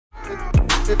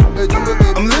I'm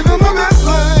living my best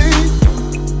life.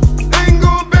 Ain't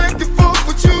going back and forth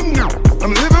with you now.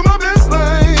 I'm living my best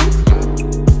life.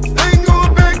 Ain't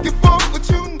going back and forth with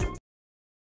you now.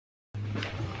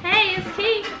 Hey, it's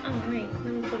Kee. Oh wait, let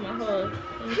me put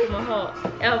my whole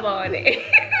elbow in it.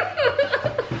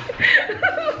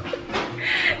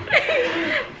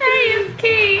 Hey, it's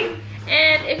Kee.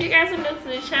 And if you guys are new to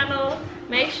the channel,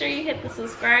 make sure you hit the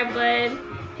subscribe button,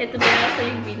 hit the bell so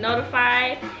you can be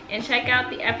notified, and check out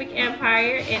the Epic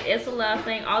Empire and It's a Love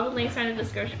Thing. All the links are in the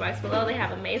description box below. They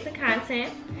have amazing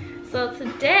content. So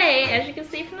today, as you can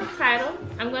see from the title,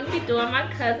 I'm going to be doing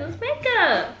my cousin's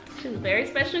makeup. She's a very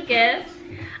special guest.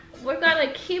 We're going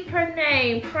to keep her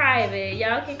name private.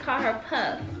 Y'all can call her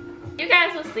Puff. You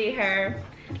guys will see her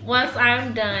once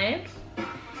I'm done.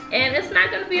 And it's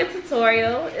not going to be a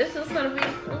tutorial. It's just going to be,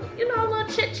 you know, a little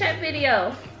chit chat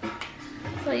video.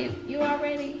 So you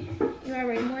already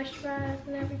moisturized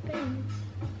and everything?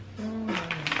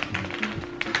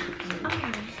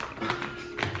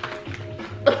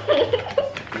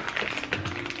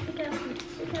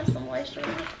 We got some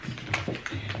moisturizer.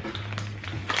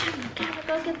 Can we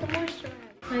go get the moisturizer?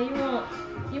 Now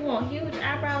you want huge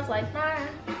eyebrows like mine?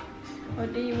 Or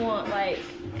do you want like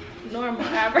normal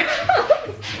eyebrows?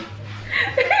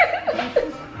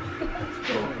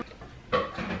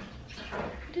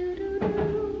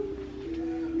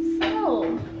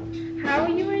 So, how are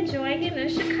you enjoying it in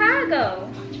Chicago?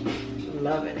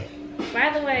 Loving it.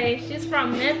 By the way, she's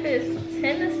from Memphis,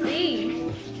 Tennessee.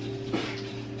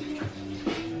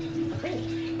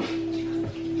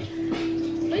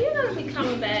 Well, you're gonna be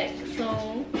coming back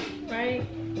soon, right?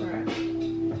 Right.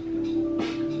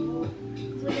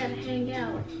 So we gotta hang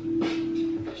out.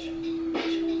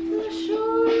 For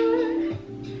sure.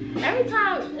 Every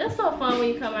time, it's so fun when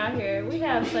you come out here. We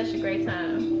have such a great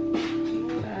time.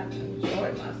 I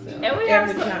enjoy myself And we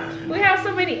every time. We have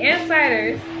so many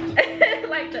insiders.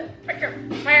 Like the fricker.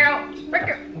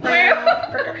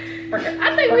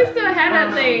 I think we still have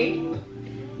that thing.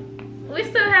 We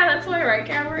still have that toy, right,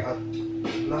 Cameron?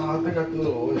 No, I think I threw it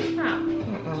away.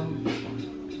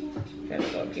 Gotta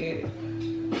go get it.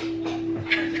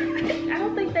 I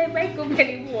don't think they make them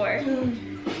anymore.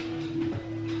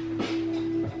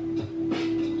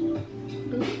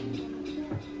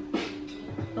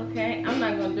 Okay, I'm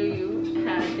not gonna do you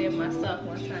how I did myself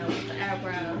one time with the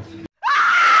eyebrows.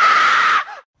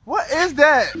 What is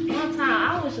that? One time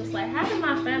I was just like, how did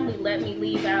my family let me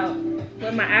leave out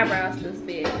with my eyebrows this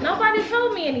big? Nobody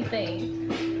told me anything.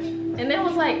 And it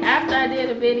was like after I did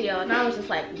a video and I was just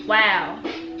like, wow.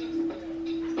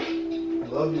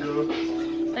 Love you, girl.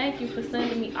 Thank you for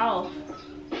sending me off.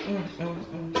 We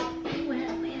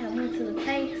went to the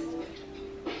Taste.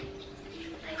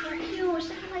 They were huge,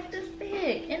 they were like this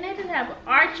big. And they didn't have an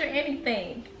arch or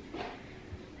anything.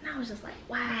 And I was just like,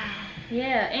 wow.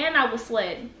 Yeah, and I was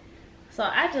sweating. So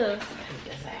I just,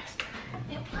 Disaster.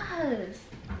 it was.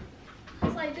 I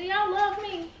was like, do y'all love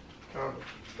me? Kinda.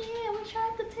 Yeah, we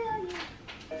tried to tell you.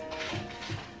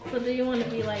 So do you want to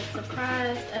be like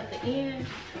surprised at the end?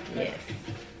 Yes.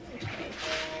 Okay.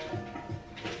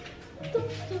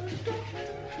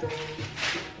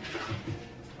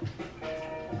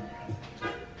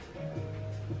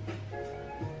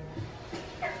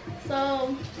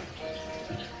 So,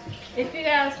 if you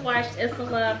guys watched It's a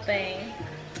Love Thing,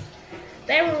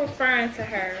 they were referring to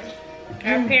her,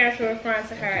 our parents were referring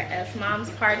to her as mom's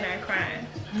partner in crime.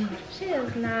 She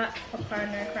is not a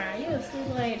partner in crime. You're a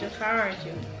school angel, aren't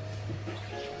you?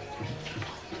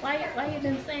 Why you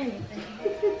didn't say anything?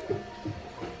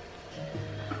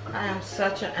 I am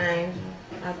such an angel.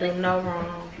 I do no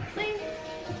wrong. See,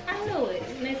 I knew it.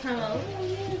 And they talking about, oh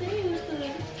yeah,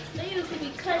 they used to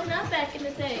be cutting up back in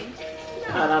the day. No.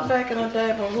 Cut up back in the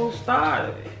day, but who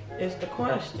started it is the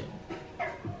question.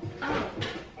 Oh.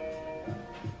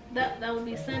 That would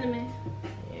be Cinnamon.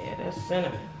 Yeah, that's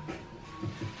Cinnamon.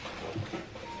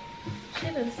 She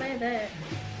didn't say that.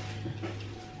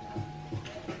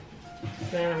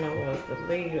 Cinnamon was the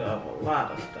leader of a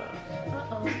lot of stuff.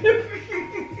 Uh-oh.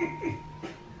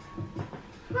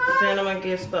 Cinnamon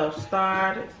gets stuff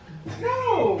started.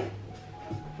 No.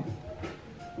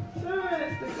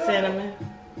 Cinnamon.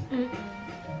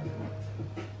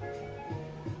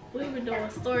 We were doing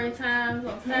story times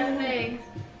on Saturdays.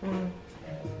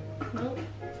 Nope.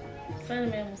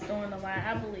 Cinnamon was doing a lot,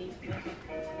 I believe you.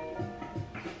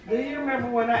 Do you remember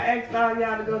when I asked all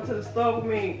y'all to go to the store with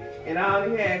me and I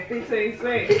only had 15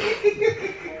 cents?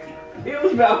 It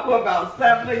was about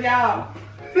 7 of y'all.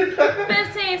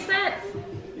 15 cents?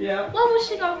 Yeah. What was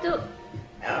she gonna do?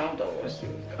 I don't know what she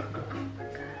was doing. Oh my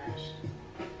gosh.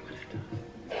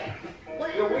 What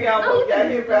And we happened? almost got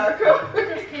hit by a car. I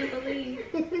just can't believe.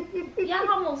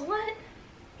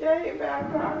 Yeah, you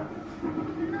back car.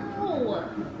 No.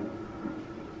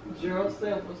 Zero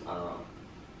Simple's on.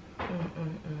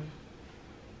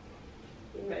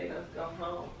 He made us go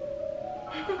home.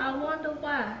 I wonder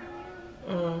why.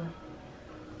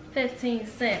 15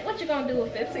 cents. What you gonna do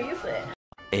with 15 cents?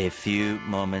 A few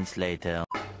moments later.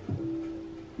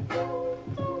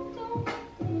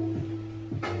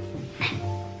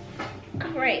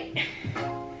 Alright.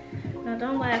 Now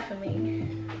don't laugh at me.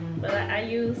 But I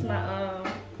use my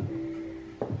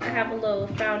I have a little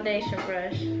foundation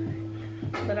brush.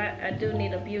 But I do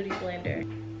need a beauty blender.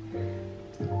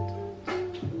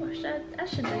 I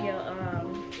should do your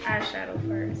eyeshadow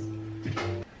first.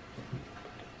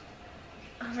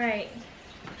 Alright.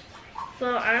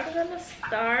 So I'm gonna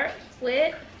start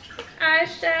with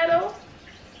eyeshadow.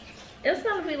 It's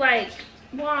gonna be like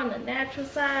more on the natural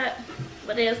side,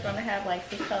 but it's gonna have like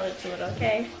some color to it,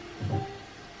 okay?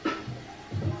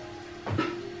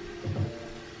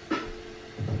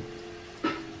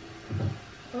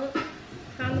 Oh,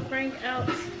 time to bring out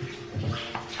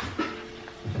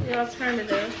the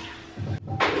alternative.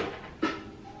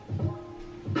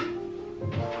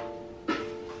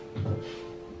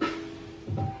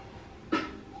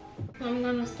 I'm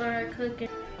gonna start cooking.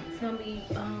 It's gonna be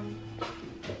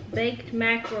baked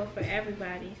mackerel for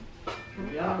everybody.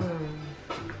 Yeah.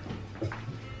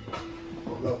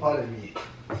 No, potted meat.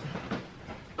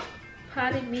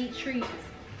 Potted meat treats.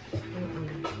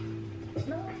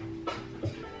 No.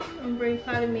 I'm gonna bring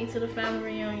potted meat to the family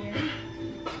reunion.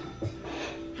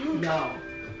 No.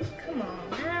 Come on,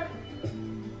 man.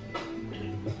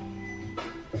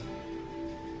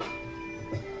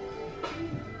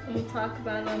 I'm gonna talk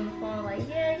about it on the phone like,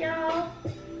 yeah, y'all.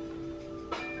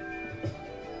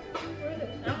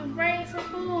 I'm gonna bring some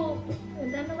food.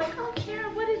 And then they're like, oh,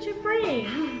 Karen, what did you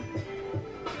bring?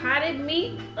 Potted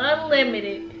meat,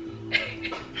 unlimited.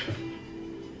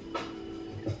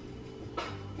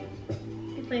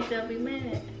 You think they'll be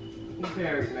mad?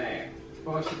 Very mad.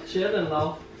 Or some chilling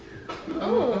though.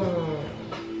 Ooh.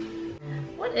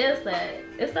 What is that?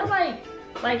 Is that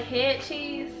like head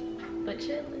cheese, but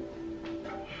chili?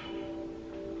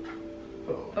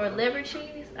 Or liver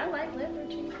cheese? I like liver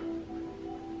cheese.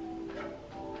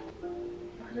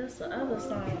 What is the other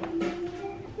song?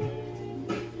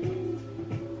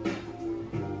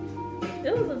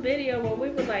 There was a video where we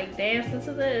were like dancing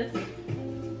to this.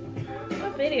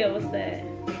 What video was that?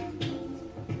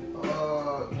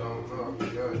 Don't know, I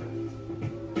forgot.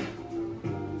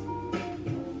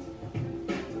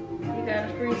 You got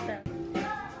a freestyle.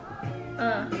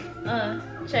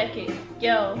 Check it.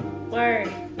 Yo, word,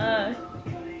 oh,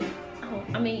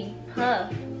 I mean,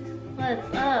 Puff.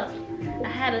 What's up? I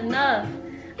had enough.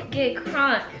 Get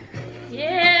crunk.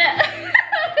 Yeah.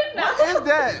 What is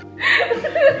that?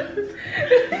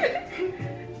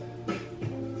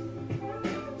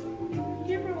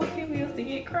 You remember when people used to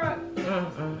get crunk?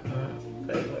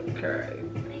 They look crazy.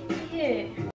 Yeah.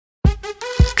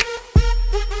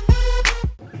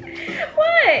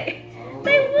 What?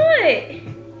 They would.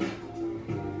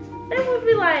 They would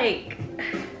be like,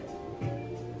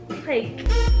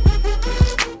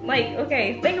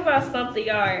 okay, think about Stump the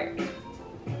Yard.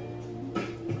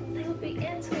 They would be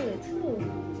into it too.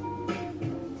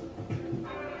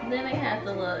 Then they had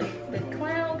the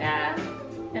clown guy,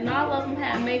 and all of them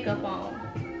had makeup on.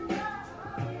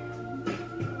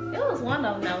 It was one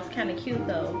of them that was kind of cute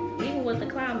though, even with the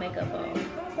clown makeup on. I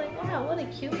was like, wow, what a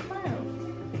cute clown.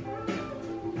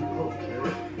 Okay.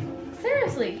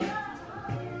 Seriously.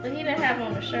 But he didn't have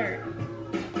on a shirt.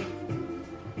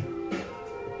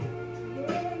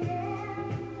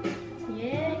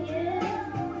 Yeah, yeah.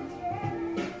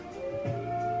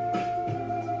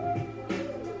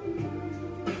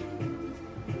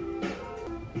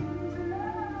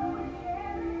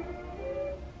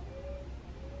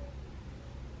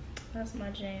 That's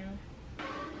my jam.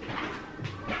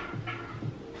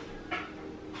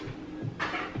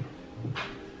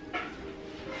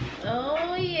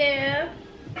 Oh yeah.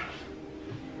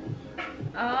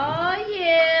 Oh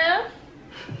yeah.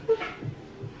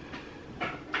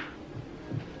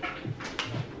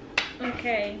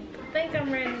 Okay, I think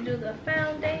I'm ready to do the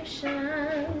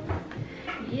foundation.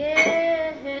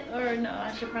 Yeah, or no,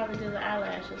 I should probably do the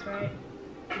eyelashes, right?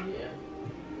 Yeah.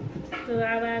 Do the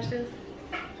eyelashes.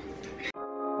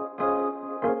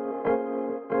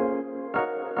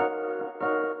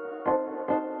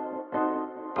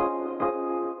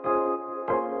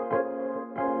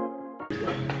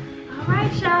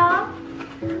 Alright, y'all.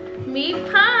 Meet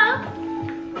Puff.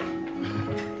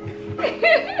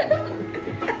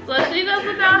 So she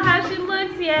doesn't know how she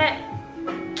looks yet.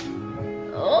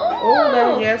 Oh, Oh,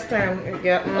 that yes, time.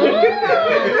 Yeah.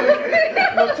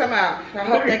 Look, come out. I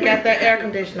hope they got that air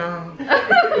conditioner on.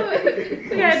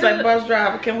 Say, bus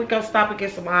driver, can we go stop and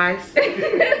get some ice? You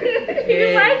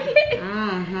like it?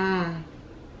 Mm-hmm.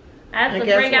 I have to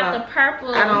bring out the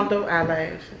purple. I don't do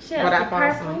eyelashes, but I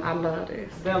bought purple. some. I love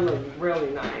this. That looks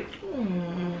really nice.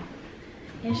 Mm-hmm.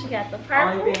 And she got the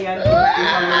purple. Only thing I do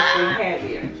is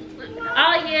heavier.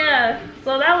 Oh yeah.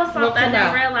 So that was something I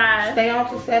didn't realize. Stay on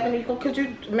till 7 equal. Could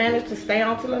you manage to stay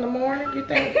on till in the morning? You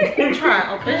think?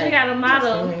 Try. Okay. But she got a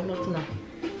model. Look to me.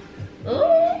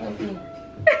 Ooh.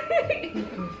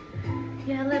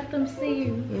 Yeah, let them see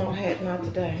you. No hat, not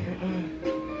today.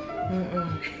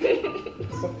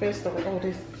 It's a festival. Oh,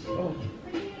 this. Oh.